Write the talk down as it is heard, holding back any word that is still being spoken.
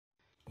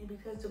And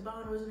because the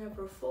bond was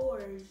never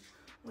forged,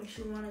 when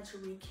she wanted to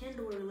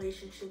rekindle a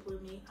relationship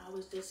with me, I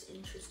was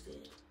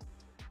disinterested.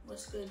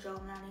 What's good,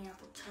 y'all? 90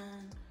 Apple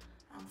Ton.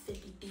 I'm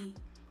 50 deep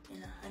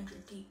in a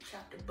 100 deep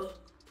chapter book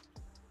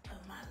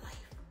of my life.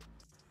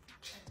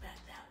 Check back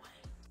that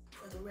way.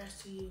 For the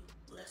rest of you,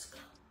 let's go.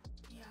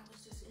 Yeah, I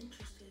was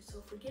disinterested. So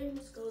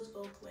forgiveness goes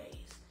both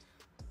ways.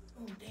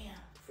 Oh, damn.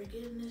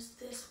 Forgiveness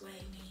this way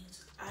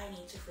means I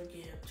need to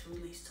forgive to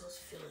release those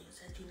feelings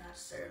that do not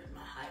serve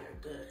my higher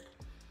good.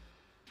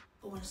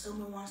 But when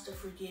someone wants to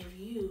forgive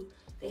you,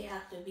 they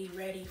have to be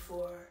ready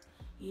for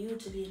you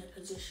to be in a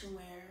position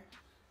where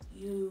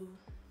you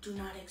do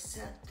not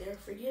accept their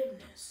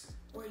forgiveness,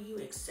 or you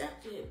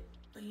accept it,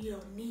 but you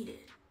don't need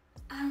it.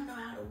 I don't know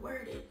how to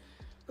word it,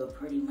 but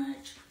pretty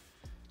much,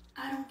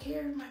 I don't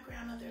care if my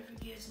grandmother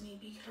forgives me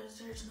because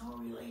there's no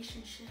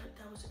relationship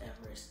that was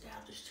ever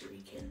established to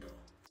rekindle.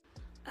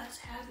 Us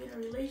having a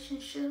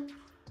relationship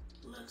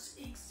looks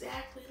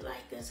exactly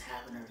like us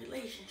having a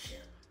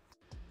relationship.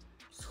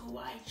 So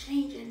why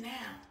change it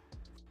now?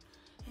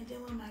 And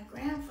then when my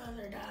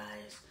grandfather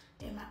dies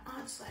and my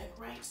aunt's like,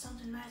 write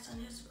something nice on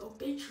his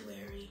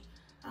obituary,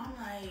 I'm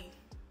like,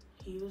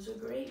 he was a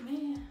great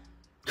man.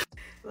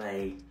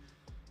 Like,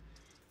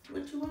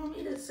 what you want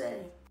me to say?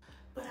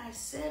 But I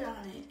said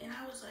on it, and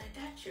I was like,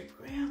 that's your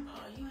grandpa,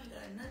 you ain't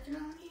got nothing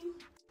on you?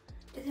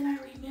 And then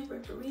I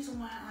remembered the reason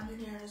why I'm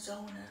in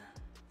Arizona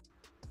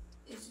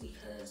is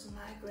because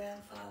my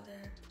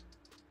grandfather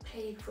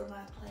paid for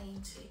my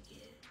plane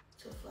ticket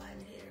to fly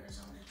me to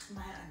Arizona, to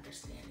my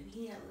understanding.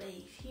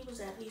 He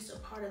was at least a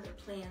part of the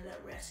plan that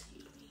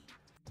rescued me.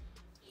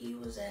 He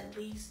was at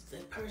least the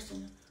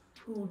person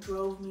who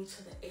drove me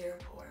to the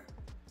airport.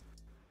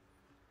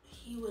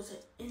 He was an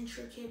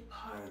intricate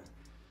part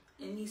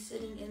in me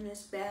sitting in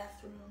this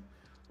bathroom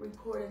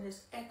recording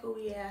this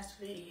echoey ass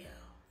video.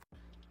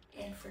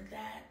 And for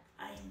that,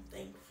 I am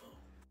thankful.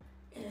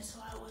 And so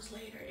I was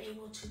later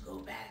able to go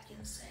back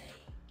and say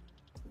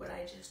what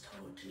I just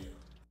told you.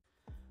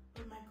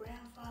 But my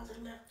grandfather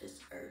left this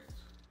earth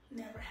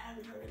never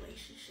having a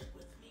relationship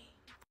with me.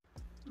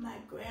 My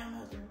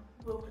grandmother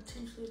will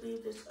potentially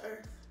leave this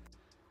earth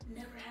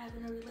never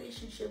having a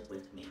relationship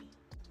with me.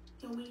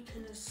 And we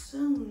can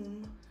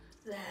assume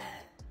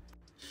that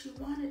she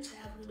wanted to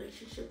have a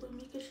relationship with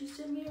me because she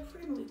sent me a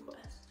friend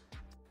request.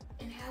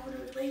 And having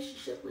a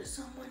relationship with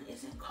someone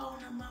isn't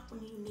calling them up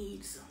when you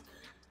need something.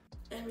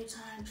 Every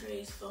time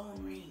Dre's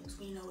phone rings,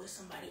 we know it's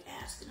somebody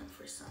asking him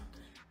for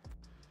something.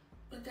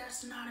 But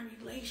that's not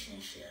a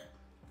relationship.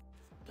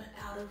 But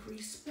out of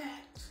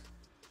respect,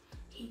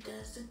 he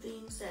does the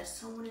things that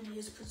someone in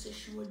his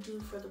position would do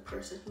for the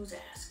person who's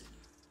asking.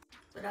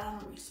 But I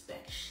don't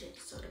respect shit,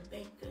 so the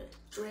bank of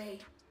Dre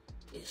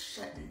is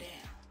shutting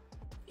down.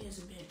 It's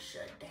been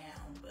shut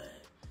down,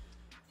 but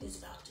it's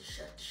about to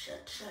shut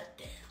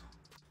down.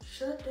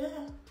 Shut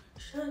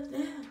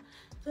down.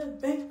 The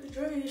bank of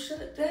Dre is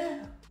shut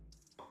down.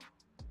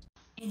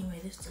 Anyway,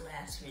 this is the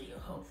last video,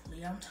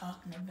 hopefully. I'm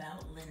talking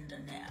about Linda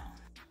now.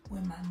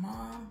 When my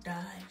mom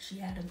died, she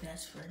had a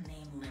best friend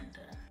named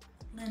Linda.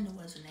 Linda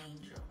was an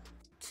angel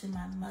to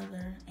my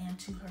mother and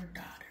to her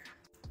daughter.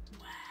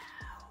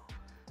 Wow.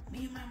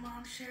 Me and my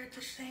mom shared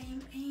the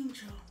same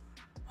angel.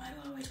 Why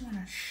do I always want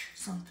to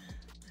something?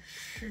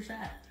 Shh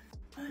that.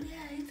 But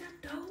yeah, ain't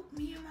that dope?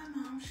 Me and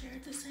my mom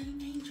shared the same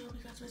angel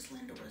because Miss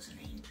Linda was an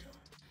angel.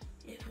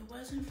 If it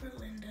wasn't for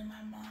Linda,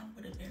 my mom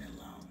would have been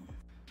alone.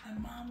 My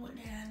mom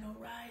wouldn't have had no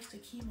rides to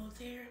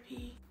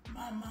chemotherapy.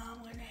 My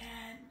mom wouldn't have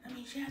had,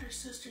 she had her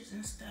sisters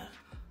and stuff,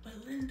 but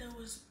Linda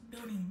was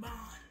building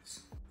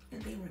bonds,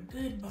 and they were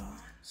good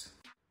bonds.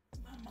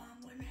 My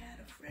mom wouldn't have had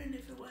a friend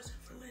if it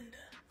wasn't for Linda.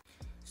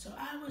 So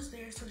I was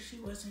there so she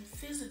wasn't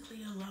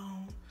physically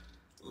alone.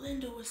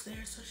 Linda was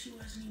there so she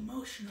wasn't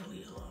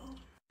emotionally alone.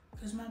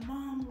 Because my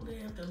mom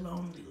lived a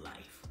lonely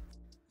life.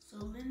 So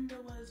Linda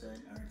was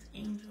an earth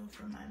angel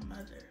for my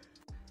mother.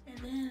 And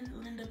then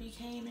Linda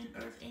became an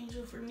earth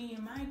angel for me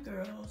and my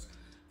girls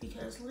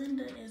because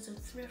Linda is a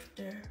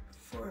thrifter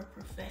for a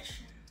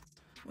profession.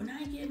 When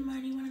I get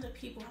money, one of the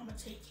people I'm gonna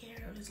take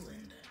care of is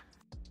Linda.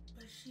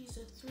 But she's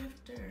a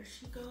thrifter.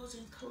 She goes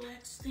and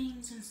collects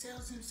things and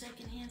sells them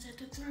secondhand at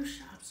the thrift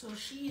shop. So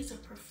she is a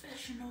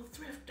professional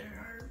thrifter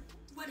or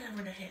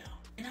whatever the hell.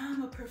 And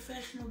I'm a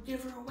professional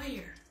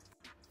giver-awayer.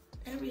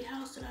 Every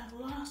house that I've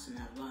lost, and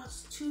I've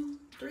lost 2,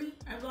 3.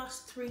 I've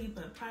lost 3,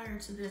 but prior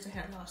to this, I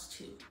had lost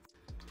 2.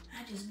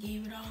 I just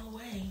gave it all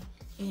away.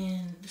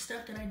 And the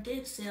stuff that I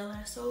did sell,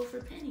 I sold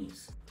for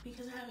pennies.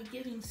 Because I have a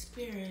giving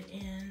spirit,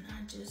 and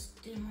I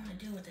just didn't want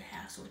to deal with the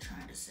hassle of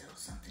trying to sell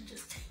something.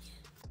 Just take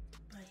it.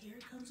 But here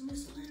comes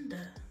Miss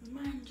Linda.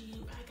 Mind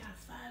you, I got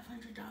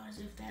 $500,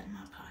 if that, in my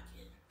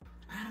pocket.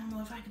 I don't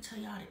know if I can tell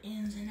y'all the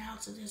ins and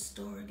outs of this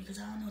story because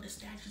I don't know the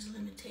statutes of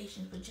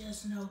limitations, but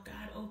just know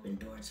God opened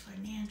doors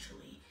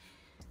financially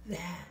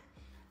that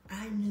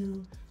I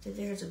knew that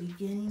there's a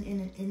beginning and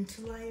an end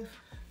to life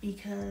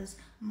because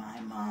my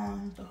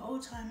mom, the whole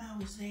time I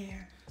was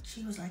there,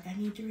 she was like, I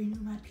need to renew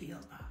my P.O.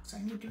 box.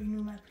 I need to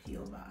renew my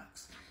P.O.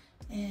 box.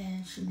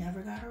 And she never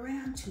got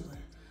around to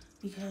it.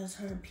 because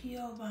her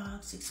P.O.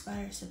 box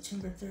expired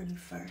September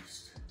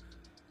 31st.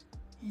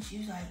 And she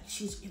was like,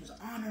 it was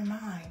on her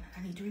mind.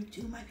 I need to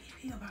redo my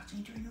P.O. box. I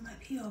need to renew my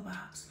P.O.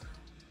 box.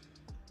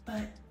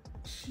 But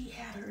she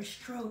had her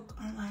stroke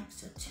on like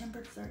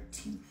September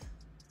 13th.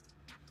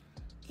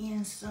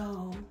 And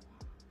so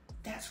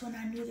that's when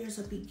I knew there's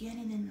a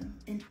beginning and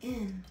an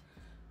end,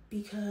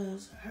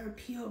 because her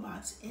P.O.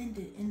 box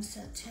ended in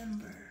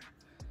September.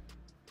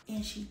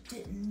 And she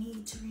didn't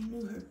need to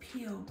renew her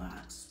P.O.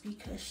 box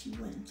because she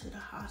went into the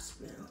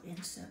hospital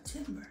in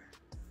September.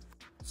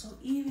 So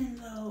even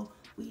though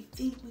we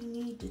think we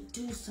need to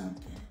do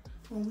something,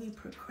 when we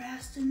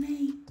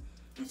procrastinate,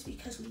 it's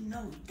because we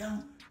know we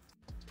don't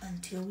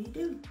until we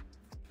do.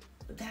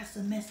 But that's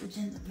the message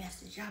in the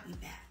message. I'll be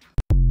back.